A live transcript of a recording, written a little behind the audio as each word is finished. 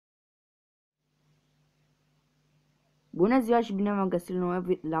Bună ziua și bine v-am găsit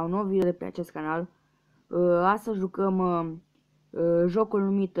la un nou video de pe acest canal. Astăzi jucăm jocul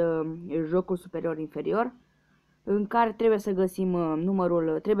numit jocul superior-inferior, în care trebuie să găsim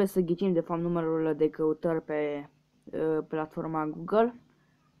trebuie să ghicim de fapt numărul de căutări pe platforma Google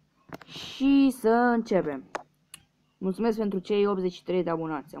și să începem. Mulțumesc pentru cei 83 de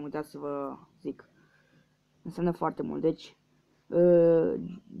abonați, am uitat să vă zic. Înseamnă foarte mult. Deci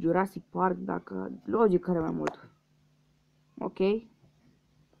Jurassic Park, dacă logic care mai mult. Ok.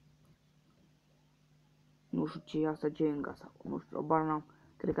 Nu știu ce e asta, Jenga sau nu știu, o bar n-am.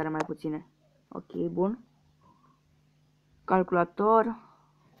 Cred că are mai puține. Ok, bun. Calculator.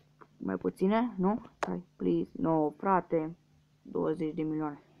 Mai puține, nu? Hai, please. No, frate. 20 de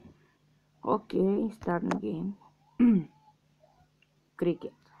milioane. Ok, start new game.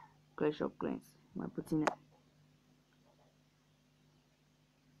 Cricket. Clash of Clans. Mai puține.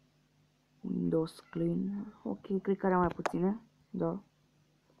 Windows Clean. Ok, cred că are mai puține. Da.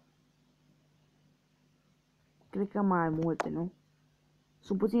 Cred că mai multe, nu?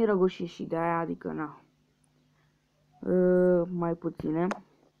 Sunt puțin răgușiți și de aia, adică na. Mai puține.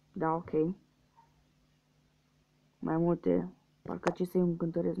 Da, ok. Mai multe. Parcă acesta e un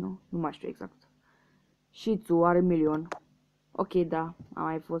cântăresc, nu? Nu mai știu exact. Shih Tzu are milion. Ok, da. A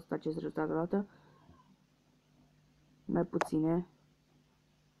mai fost acest rezultat odată. Mai puține.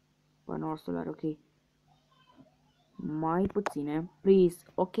 Panosul are, ok. Mai puține. Please.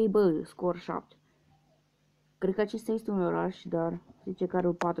 Ok, bă, scor 7. Cred că acesta este un oraș, dar zice că are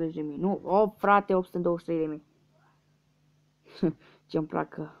 40.000. Nu, oh, frate, 823.000. Ce-mi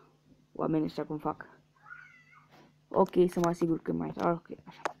plac oamenii ăștia cum fac. Ok, să mă asigur că mai... Ok,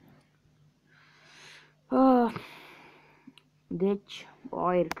 așa. Deci,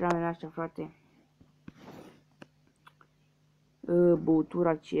 reclamele astea, frate. Băutura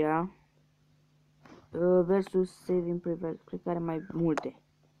aceea. Versus Saving Private. Cred că are mai multe.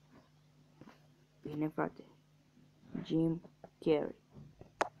 Bine, frate. Jim Carrey.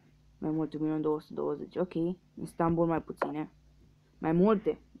 Mai multe, 1.220.000. Ok. Istanbul mai puține. Mai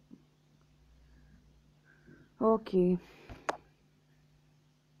multe. Ok.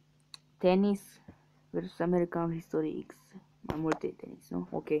 Tennis versus American History X. Mai multe tenis, nu?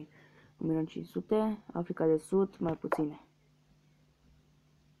 Ok. 1.500.000. Africa de Sud, mai puține.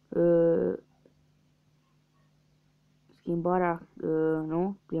 Schimbarea,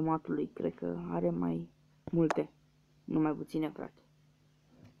 nu? Climatului. Cred că are mai multe. Nu mai puține, frate.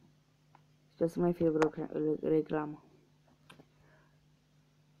 Sper să mai fie vreo reclamă.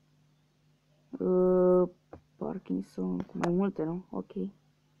 Parkinson, mai multe, nu? Ok.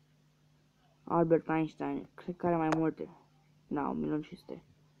 Albert Einstein, cred că are mai multe. Na, 1.500.000.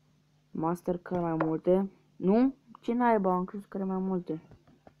 Mastercard mai multe. Nu? Ce naiba, am crezut că are mai multe.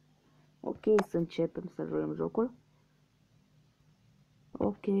 Ok, să începem să jucăm jocul.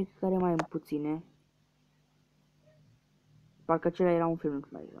 Ok, care mai puține. Parcă acela era un film.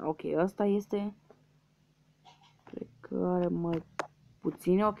 Ok, asta este. Cred că are mai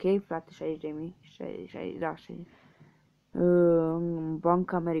puține. Ok, frate, 60.000. 60, da, 60.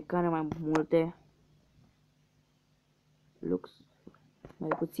 Banca americană mai multe. Lux mai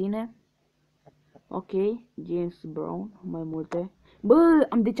puține. Ok, James Brown mai multe. Bă,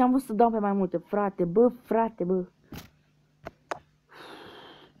 deci am vrut să dau pe mai multe, frate, bă, frate, bă.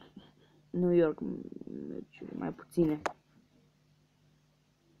 New York mai puține.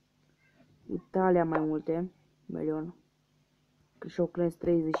 Italia mai multe, milion. Clash of Clans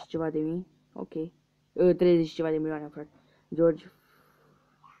 30 și ceva de mii. Ok. 30 și ceva de milioane, frate. George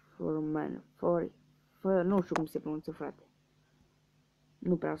Foreman. Nu știu cum se pronunță, frate.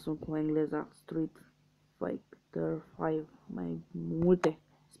 Nu prea sunt cu engleza. Street Fighter 5. Mai multe.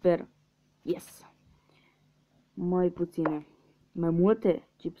 Sper. Yes. Mai puține. Mai multe.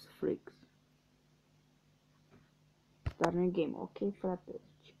 Chips Freaks. Start new game. Ok, frate.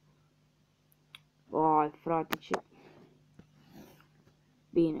 Frate, ce...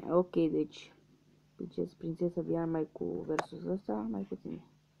 Bine, ok, deci... Prințesa Diana mai cu versus ăsta, mai puține.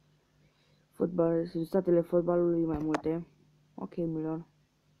 Fotbal, rezultatele fotbalului mai multe. Ok, milion.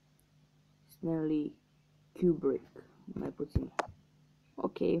 Stanley Kubrick, mai puțin.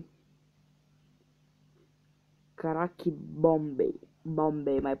 Ok. Karaki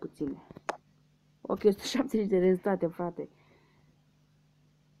Bombay, mai puține. Ok, 170 de rezultate, frate.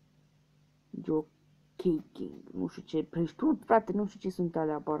 Joe King, nu știu ce. Tu, frate, nu știu ce sunt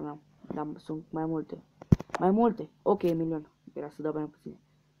alea, barna. Dar sunt mai multe. Mai multe. Ok, milion. Era să dau mai puține.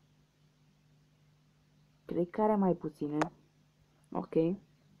 Cred că are mai puține. Ok.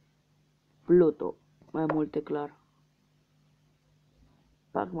 Pluto. Mai multe, clar.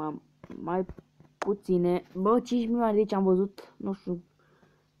 Pac-Man. Mai puține. Bă, 5 milioane de aici am văzut, nu știu,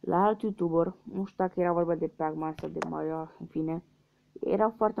 la alt YouTuber, nu știu dacă era vorba de Pac-Man sau de Mario, în fine. Erau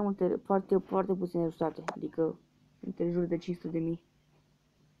foarte multe, foarte puține rezultate, adică între jur de 500 de mii.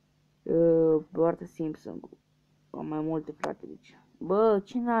 Bart Simpson, am mai multe, frate, deci. Bă,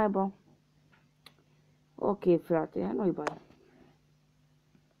 ce naiba? Ok, frate, nu-i bai.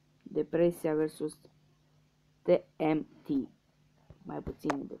 Depresia versus TMT. Mai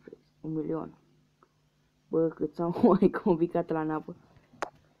puțin depresie. 1 milion. Bă, cât s-au mai complicat la napă.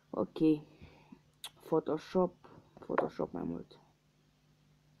 Ok. Photoshop. Photoshop mai mult.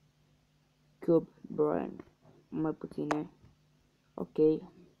 Cube Brain. Mai puține. Ok.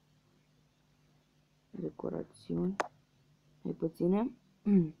 Decorațiuni. Mai puține.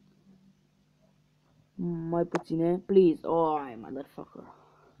 Mai puține. Please. Oh, motherfucker.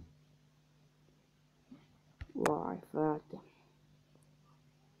 Uai, frate.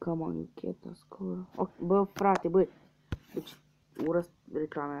 Come on, you get a score. Okay, bă, frate, bă. Deci, urăsc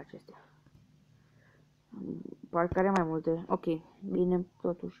reclamele acestea. Parcă are mai multe. Ok, bine,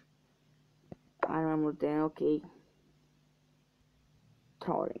 totuși. Are mai multe, ok.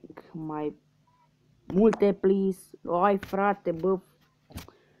 Touring. Mai multe, please. Ai, frate, bă.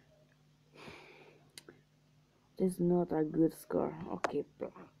 It's not a good score. Ok,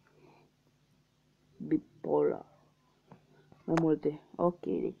 bipolar. Mai multe. Ok,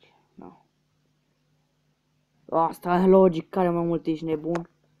 deci, no. Asta e logic, care mai multe, ești nebun?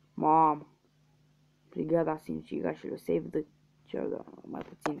 Mamă. Brigada Sinucigașilor, save the children, mai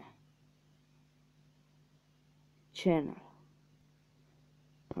puține. Channel.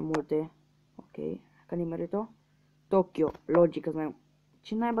 Mai multe. Ok, că nimerit-o? Tokyo, logic, mai...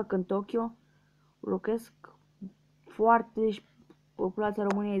 Ce naiba că în Tokyo locuiesc foarte... Deci, populația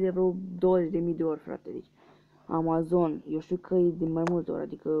României de vreo 20.000 de ori, frate, deci. Amazon, eu știu că e de mai multe ori,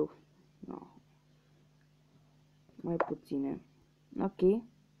 adică... No. Mai puține. Ok.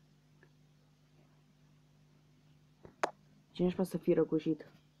 Cine își poate să fie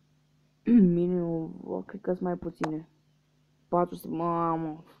răcușit? Minimum, cred că sunt mai puține. 400,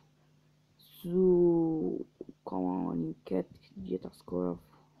 mamă. Come on, you get a score of...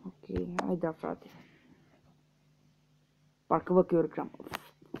 Ok, hai da, frate. Parcă văd că e o reclamă.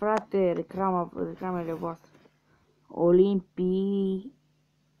 Frate, reclamele voastre. Olimpii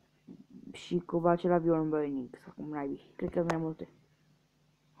și cu acel avion burning, sau cum naibii. Cred că mai multe.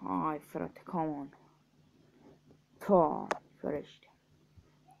 Hai, frate, come on. Ferește.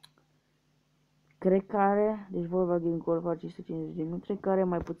 Cred că are, deci Volkswagen Golf 550 de mii, cred că are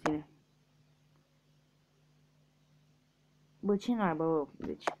mai puține. Bă, ce naiba, bă,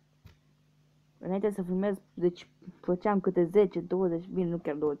 deci... Înainte să filmez, deci făceam câte 10, 20, bine, nu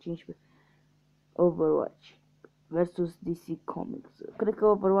chiar 2, 15. Overwatch versus DC Comics. Cred că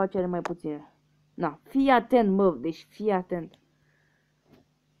Overwatch are mai puține. Na, fii atent, mă, deci fii atent.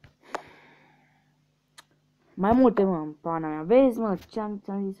 Mai multe, mă, în pana mea. Vezi, mă, ce-am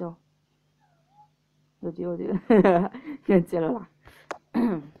zis eu? Uite. Ți-l ăla.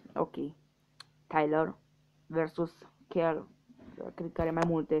 Ok. Tyler versus Kell. Cred că are mai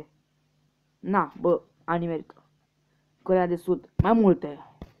multe. Na, bă, America. Coreea de Sud, mai multe.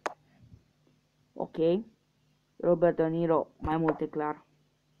 Ok. Robert De Niro, mai multe, clar.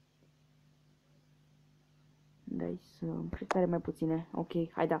 Deci, cred că are mai puține. Ok,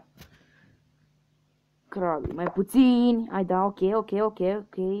 hai da. Krabi, mai puțini. Hai da, ok.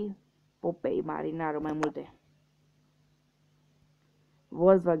 Popei, Marinaro, mai multe.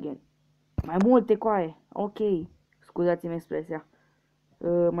 Volkswagen. Mai multe coaie. Ok. Scuzați-mi expresia.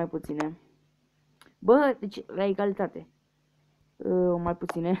 Mai puține. Bă, deci, la egalitate. Mai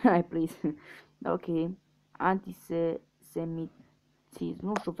puține. Hai, please. Ok. Antisemitism.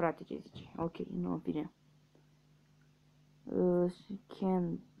 Nu știu, frate, ce zice. Ok, nu, în fine.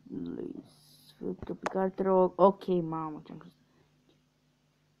 Scandalous. Ok, mamă, ce-am crezut.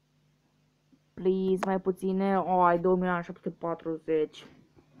 Please, mai puține. Ai, 2.740.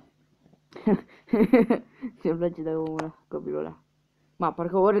 Ce-mi place de omul copilul ăla. Ma,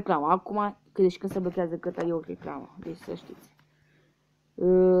 parcă o reclamă. Acum, deci când se blochează cât e o reclamă. Deci să știți.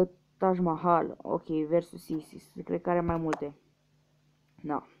 Taj Mahal. Ok, versus ISIS. Cred că are mai multe.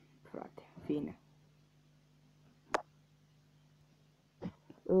 Na, frate, fine.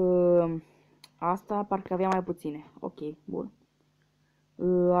 Asta parcă avea mai puține. Ok, bun.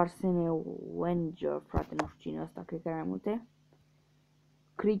 Arsene Wenger, frate, nu știu cine ăsta, cred că are mai multe.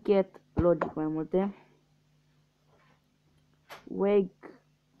 Cricket, logic, mai multe. Wake,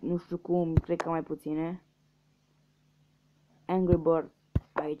 nu știu cum, cred că mai puține. Angry Bird,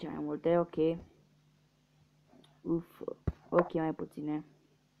 aici mai multe, ok. Ok, mai puține.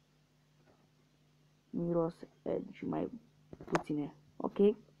 Miros Edge, mai puține. Ok.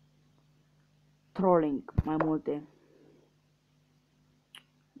 Trolling, mai multe.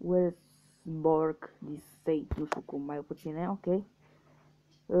 Westborg, Disate, nu știu cum, mai puține, ok.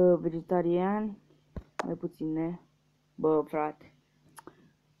 Vegetariani, mai puține. Bă, frate.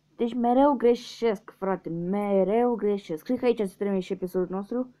 Deci mereu greșesc, frate, mereu greșesc. Cred că aici se termină și episodul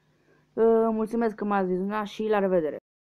nostru. Mulțumesc că m-ați vizionat și la revedere!